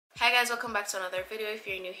Hi guys, welcome back to another video. If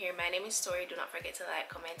you're new here, my name is Torey. Do not forget to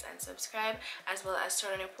like, comment and subscribe, as well as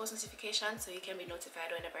turn on your post notifications so you can be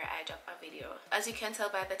notified whenever I drop a video. As you can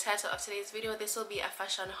tell by the title of today's video, this will be a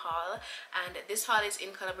fashion haul, and this haul is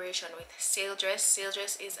in collaboration with Saledress.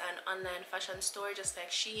 Saledress is an online fashion store just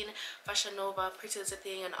like Shein, Fashion Nova, Pretty Little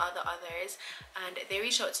Thing and all the others, and they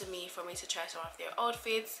reached out to me for me to try some of their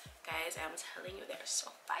outfits. Guys, I'm telling you, they're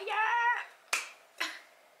so fire.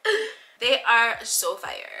 They are so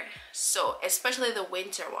fire, so especially the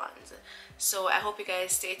winter ones. So I hope you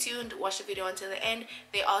guys stay tuned, watch the video until the end.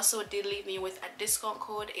 They also did leave me with a discount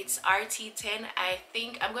code. It's RT10. I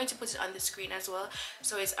think I'm going to put it on the screen as well.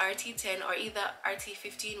 So it's RT10 or either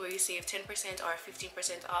RT15, where you save 10% or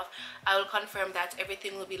 15% off. I will confirm that.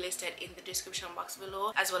 Everything will be listed in the description box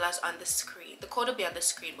below, as well as on the screen. The code will be on the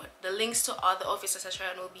screen, but the links to all the outfits that I try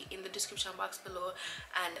on will be in the description box below,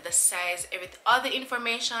 and the size, everything, all the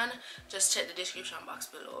information, just check the description box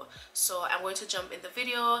below. So I'm going to jump in the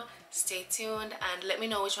video. Stay tuned and let me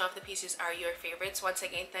know which one of the pieces are your favorites. Once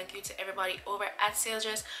again, thank you to everybody over at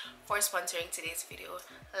Saledress for sponsoring today's video.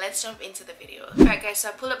 Let's jump into the video. Alright guys, so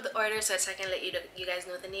I pulled up the order so that I can let you guys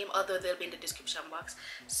know the name, although they'll be in the description box.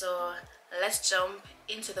 So let's jump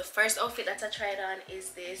into the first outfit that I tried on.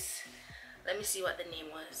 Is this, let me see what the name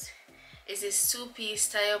was. Is this two-piece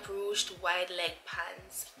tie-up ruched wide leg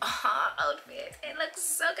pants outfit. It looks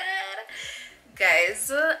so good, guys.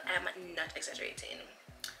 I'm not exaggerating.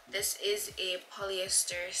 This is a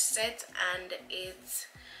polyester set, and it's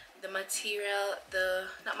the material, the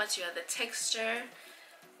texture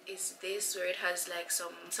is this, where it has like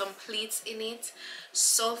some pleats in it.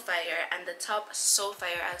 So fire, and the top so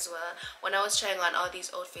fire as well. When I was trying on all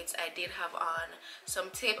these outfits, I did have on some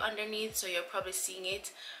tape underneath, so you're probably seeing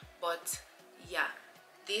it, but yeah,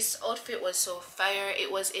 this outfit was so fire.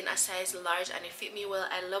 It was in a size large and it fit me well.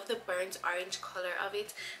 I love the burnt orange color of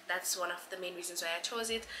it. That's one of the main reasons why I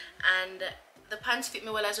chose it, and the pants fit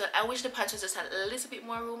me well as well. I wish the pants was just a little bit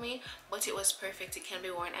more roomy, but it was perfect. It can be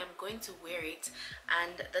worn. I'm going to wear it.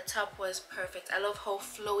 And the top was perfect. I love how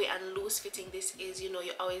flowy and loose fitting this is. You know,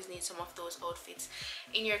 you always need some of those outfits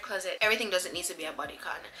in your closet. Everything doesn't need to be a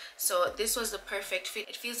bodycon. So this was the perfect fit.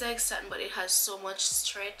 It feels like satin, but it has so much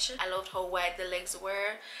stretch. I loved how wide the legs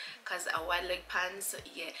were, because a wide leg pants,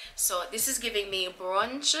 yeah. So this is giving me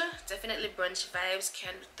brunch, definitely brunch vibes.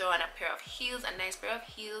 Can throw on a pair of heels, a nice pair of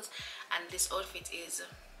heels, and this outfit is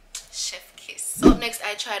chef kiss. So up next,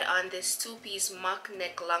 I tried on this two-piece mock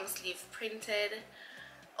neck long sleeve printed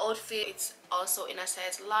outfit. It's also in a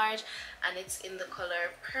size large, and it's in the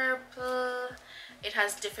color purple. It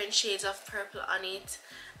has different shades of purple on it,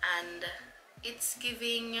 and it's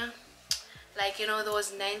giving, like, you know,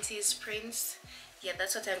 those 90s prints. Yeah,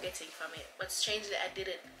 that's what I'm getting from it. But strangely, I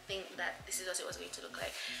didn't think that this is what it was going to look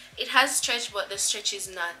like. It has stretch, but the stretch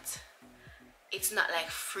is not, it's not like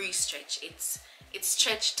free stretch. It's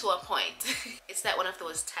stretched to a point. It's like one of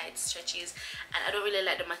those tight stretches, and I don't really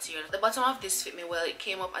like the material. The bottom of this fit me well. It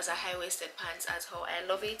came up as a high-waisted pants, as how I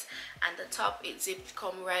love it, and the top, it zipped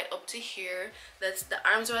come right up to here. That's, the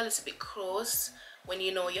arms were a little bit close, when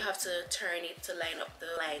you know you have to turn it to line up the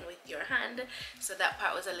line with your hand, so that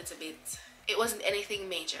part was a little bit, it wasn't anything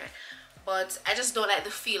major, but I just don't like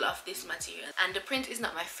the feel of this material, and the print is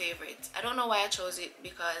not my favorite. I don't know why I chose it,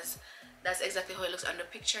 because that's exactly how it looks on the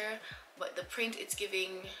picture, but the print, it's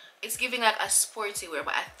giving like a sporty wear,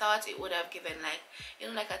 but I thought it would have given, like, you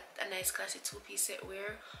know, like a nice classy two-piece set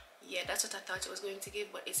wear. Yeah, that's what I thought it was going to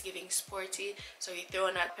give, but it's giving sporty. So you throw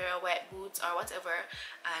on a pair of white boots or whatever,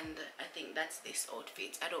 and I think that's this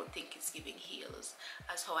outfit. I don't think it's giving heels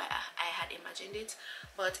as how I had imagined it,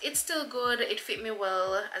 but it's still good. It fit me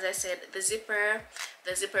well. As I said, the zipper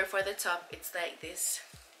for the top, it's like this.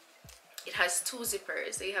 It has two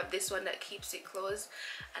zippers. So you have this one that keeps it closed,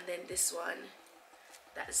 and then this one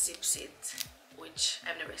that zips it, which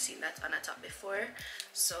I've never seen that on a top before.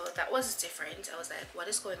 So that was different. I was like, what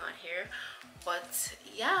is going on here? But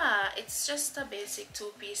yeah, it's just a basic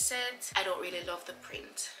two-piece set. I don't really love the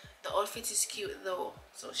print. The outfit is cute though,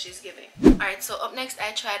 so she's giving. Alright, so up next,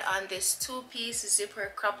 I tried on this two-piece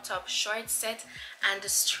zipper crop top short set, and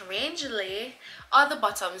strangely, all the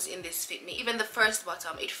bottoms in this fit me. Even the first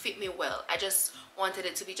bottom, it fit me well. I just wanted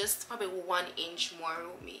it to be just probably 1 inch more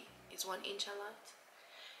roomy. Is 1 inch a lot?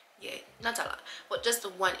 Yeah, not a lot, but just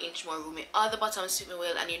 1 inch more roomy. All the bottoms fit me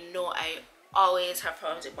well, and you know I always have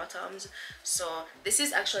problems with bottoms. So this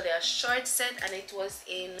is actually a short set, and it was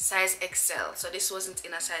in size XL, so this wasn't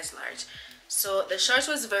in a size large. So the shorts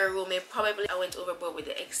was very roomy. Probably I went overboard with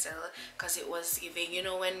the XL because it was giving, you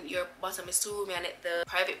know, when your bottom is too roomy and the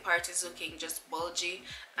private part is looking just bulgy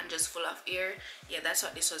and just full of air. Yeah, that's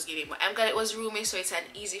what this was giving. But I'm glad it was roomy, so it's an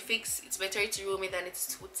easy fix. It's better it's roomy than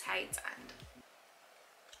it's too tight. And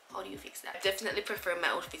how do you fix that? I definitely prefer my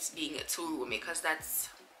outfits being too roomy because that's,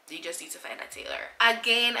 you just need to find a tailor.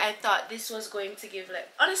 Again, I thought this was going to give, like,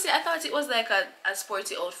 honestly I thought it was like a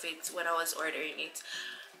sporty outfit when I was ordering it,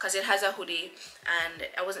 because it has a hoodie and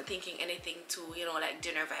I wasn't thinking anything to, you know, like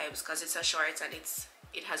dinner vibes, because it's a short and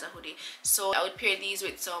it has a hoodie. So I would pair these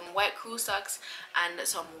with some white crew socks and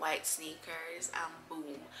some white sneakers, and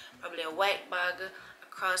boom, probably a white bag,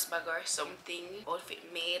 crossbag or something.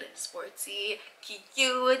 Outfit made, sporty,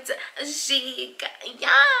 cute, chic,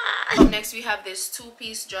 yeah. Up next we have this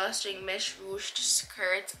two-piece drawstring mesh ruched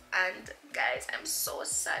skirt, and guys, I'm so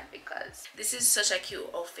sad because this is such a cute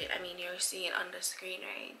outfit. I mean, you're seeing it on the screen,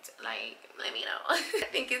 right? Like, let me know. I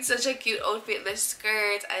think it's such a cute outfit. The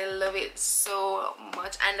skirt, I love it so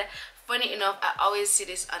much. And funny enough, I always see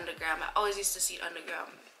this on the gram. I always used to see it on the gram,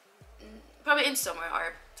 probably in summer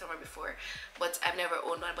or somewhere before, but I've never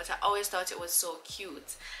owned one. But I always thought it was so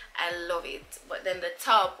cute. I love it. But then the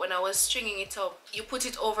top, when I was stringing it up, you put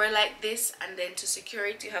it over like this, and then to secure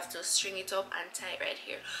it you have to string it up and tie it right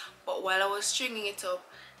here. But while I was stringing it up,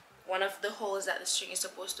 one of the holes that the string is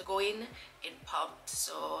supposed to go in, it popped.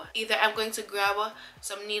 So either I'm going to grab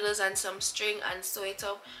some needles and some string and sew it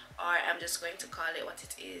up, or I'm just going to call it what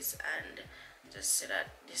it is and just say that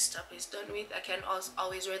this top is done with. I can also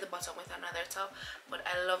always wear the bottom with another top, but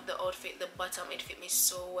I love the outfit. The bottom, it fit me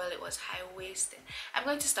so well. It was high-waisted. I'm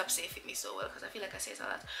going to stop saying it fit me so well because I feel like I say it a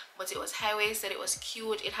lot, but it was high-waisted, it was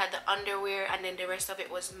cute, it had the underwear, and then the rest of it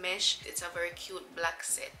was mesh. It's a very cute black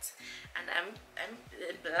set, and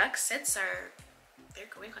black sets are, they're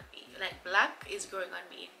growing on me. Like, black is growing on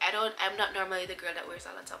me. I'm not normally the girl that wears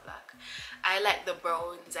a lot of black. I like the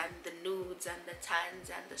browns and the nudes and the tans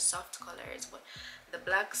and the soft colors, but the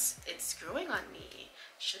blacks, it's growing on me.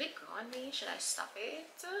 Should it grow on me? Should I stop it?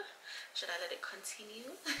 Should I let it continue?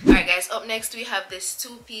 Alright guys, up next we have this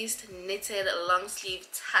two-piece knitted long sleeve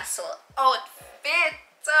tassel outfit.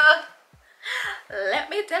 Let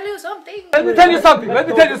me tell you something. Let me tell you something. Let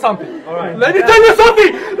me tell you something. All right. Let me tell you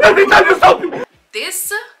something. Let me tell you something.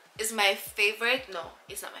 This is my favorite. No,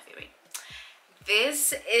 it's not my favorite.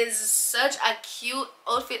 This is such a cute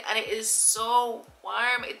outfit, and it is so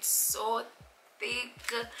warm. It's so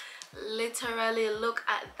thick. Literally, look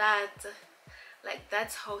at that. Like,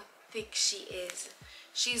 that's how thick she is.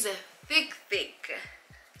 She's a thick.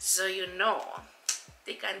 So you know,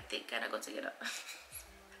 thick and thick kind of go together.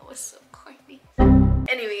 That was so corny.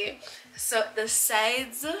 Anyway, so the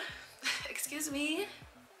sides, excuse me,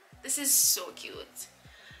 this is so cute.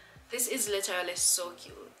 This is literally so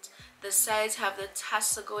cute. The sides have the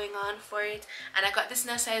tassel going on for it, and I got this in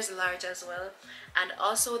a size large as well. And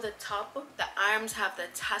also the top, the arms have the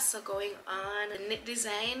tassel going on. The knit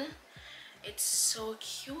design, it's so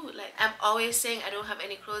cute. Like, I'm always saying I don't have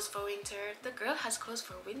any clothes for winter. The girl has clothes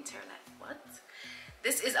for winter. Like, what?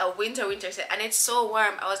 This is a winter set, and it's so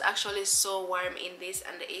warm. I was actually so warm in this,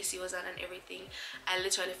 and the AC was on and everything. I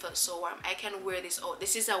literally felt so warm. I can wear this out.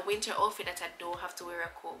 This is a winter outfit that I don't have to wear a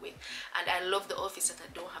coat with, and I love the outfits that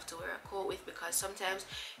I don't have to wear a coat with, because sometimes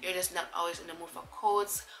you're just not always in the mood for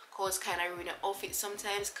coats. Coats kind of ruin an outfit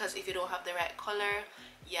sometimes, because if you don't have the right color,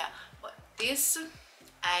 yeah. But this,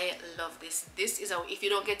 I love this. This is a, if you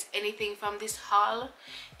don't get anything from this haul,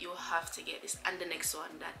 you have to get this. And the next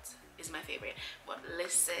one, that is my favorite. But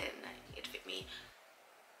listen, it fit me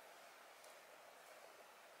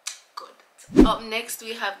good. Up next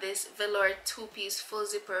we have this velour two-piece full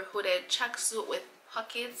zipper hooded tracksuit with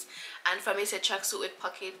pockets, and for me, it's a tracksuit with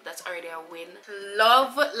pockets. That's already a win.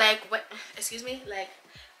 Love, like, what, excuse me, like,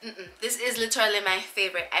 this is literally my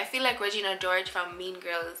favorite. I feel like Regina George from Mean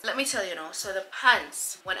Girls. Let me tell you now, so the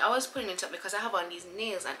pants, when I was putting it up, because I have on these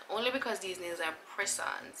nails, and only because these nails are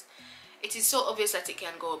press-ons, it is so obvious that it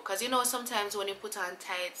can go up. Because you know, sometimes when you put on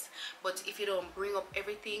tights, but if you don't bring up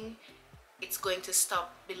everything, it's going to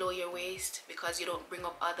stop below your waist because you don't bring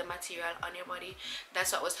up all the material on your body.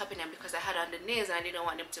 That's what was happening, because I had on the nails and I didn't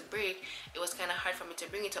want them to break. It was kind of hard for me to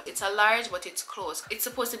bring it up. It's a large, but it's close. It's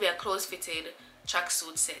supposed to be a close-fitted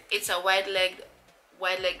tracksuit set. It's a wide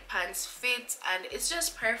leg pants fit, and it's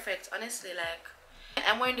just perfect, honestly. Like,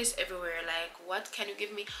 I'm wearing this everywhere. Like, what can you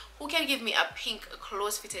give me? Who can give me a pink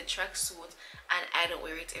close-fitted tracksuit and I don't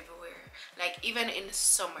wear it everywhere? Like, even in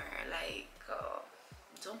summer, like,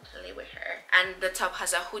 don't play with her. And the top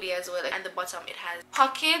has a hoodie as well, and the bottom it has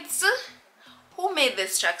pockets. who made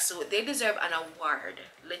this tracksuit, they deserve an award,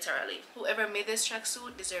 literally. Whoever made this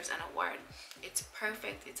tracksuit deserves an award. It's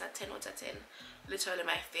perfect. It's a 10 out of 10. Literally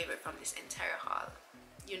my favorite from this entire haul.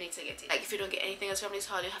 You need to get it. Like, if you don't get anything else from this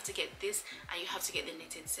haul, you have to get this, and you have to get the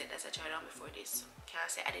knitted set as I tried on before this. Can I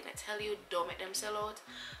say I didn't tell you? Don't make them sell out.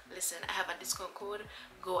 Listen, I have a discount code.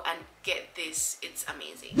 Go and get this. It's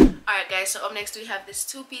amazing. Alright guys, so up next we have this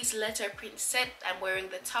two-piece letter print set. I'm wearing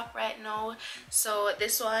the top right now. So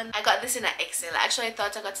this one, I got this in an XL. Actually, I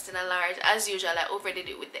thought I got it in a large. As usual, I overdid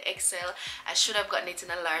it with the XL. I should have gotten it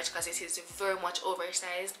in a large because it is very much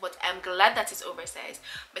oversized, but I'm glad that it's oversized,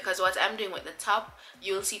 because what I'm doing with the top,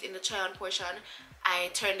 you'll see it in the try on portion,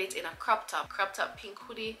 I turned it in a crop top pink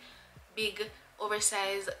hoodie, big,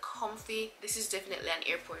 oversized, comfy. This is definitely an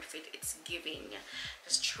airport fit. It's giving.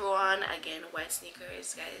 Just throw on again white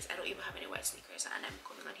sneakers, guys. I don't even have any white sneakers, and I'm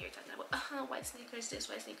coming on here talking about white sneakers this,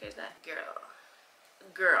 white sneakers that.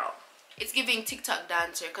 Girl, it's giving TikTok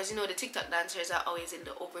dancer, because you know the TikTok dancers are always in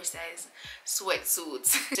the oversized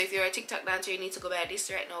sweatsuits. So if you're a TikTok dancer, you need to go buy this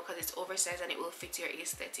right now because it's oversized and it will fit your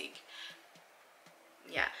aesthetic.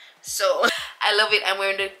 Yeah, so I love it. I'm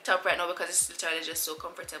wearing the top right now because it's literally just so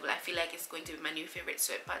comfortable. I feel like it's going to be my new favorite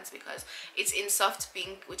sweatpants because it's in soft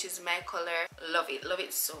pink, which is my color. Love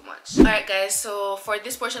it so much. Alright guys, so for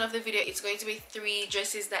this portion of the video, it's going to be 3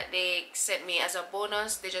 dresses that they sent me as a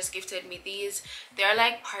bonus. They just gifted me these. They're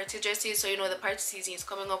like party dresses, so you know the party season is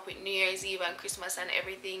coming up with New Year's Eve and Christmas and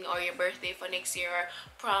everything, or your birthday for next year, or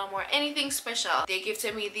prom, or anything special. They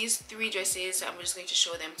gifted me these 3 dresses, so I'm just going to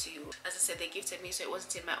show them to you. As I said, they gifted me, so it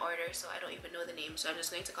wasn't in my order, so I don't even know the name, so I'm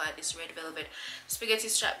just going to call it this red velvet spaghetti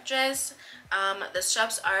strap dress. The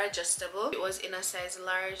straps are adjustable. It was in a size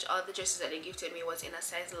large. All the dresses that they gifted me was in a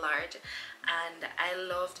size large, and I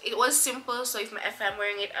loved it. Was simple, so if I'm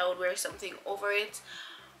wearing it, I would wear something over it,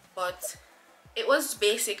 but it was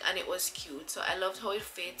basic and it was cute, so I loved how it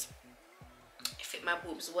fit. It fit my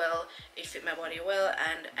boobs well, it fit my body well,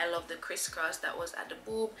 and I love the crisscross that was at the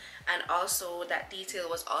boob, and also that detail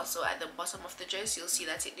was also at the bottom of the dress. You'll see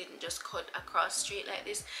that it didn't just cut across straight like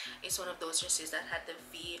this. It's one of those dresses that had the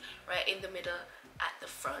V right in the middle at the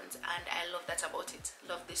front, and I love that about it.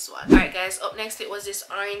 Love this one. Alright guys, up next it was this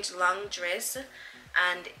orange long dress,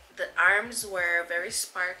 and the arms were very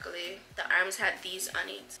sparkly. The arms had these on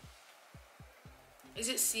it. Is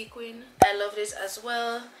it sequin? I love this as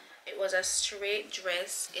well. It was a straight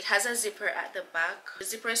dress. It has a zipper at the back. The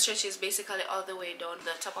zipper stretches basically all the way down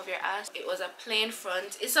the top of your ass. It was a plain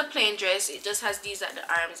front. It's a plain dress. It just has these at the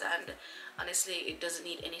arms, and honestly it doesn't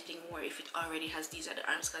need anything more if it already has these at the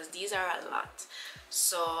arms, because these are a lot.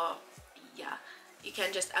 So yeah, you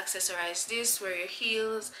can just accessorize this, wear your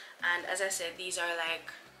heels, and as I said, these are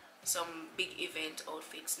like some big event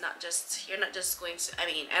outfits. You're not just going to, I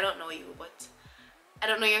mean, I don't know you, but I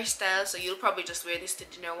don't know your style, so you'll probably just wear this to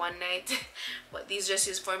dinner one night. But these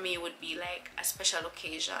dresses for me would be like a special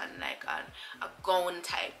occasion, like a gown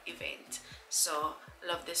type event. So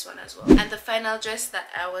love this one as well. And the final dress that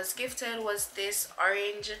I was gifted was this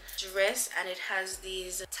orange dress, and it has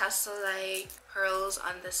these tassel like pearls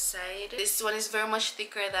on the side. This one is very much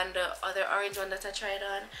thicker than the other orange one that I tried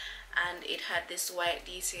on, and it had this white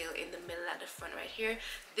detail in the middle at the front right here.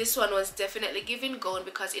 This one was definitely giving gown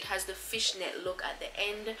because it has the fishnet look at the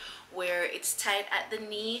end where it's tied at the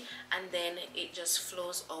knee and then it just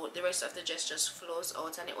flows out. The rest of the dress just flows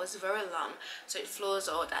out, and it was very long, so it flows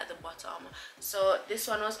out at the bottom. So this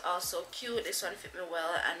one was also cute. This one fit me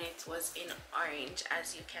well, and it was in orange,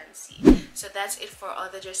 as you can see. So that's it for all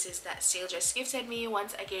the dresses that Saledress gifted me.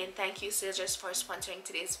 Once again, thank you Saledress for sponsoring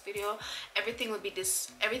today's video. Everything will be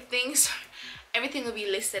everything will be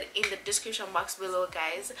listed in the description box below,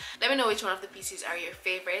 guys. Let me know which one of the pieces are your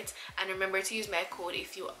favorite, and remember to use my code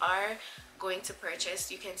if you are going to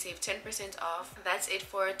purchase. You can save 10% off. That's it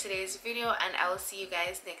for today's video, and I will see you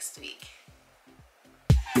guys next week.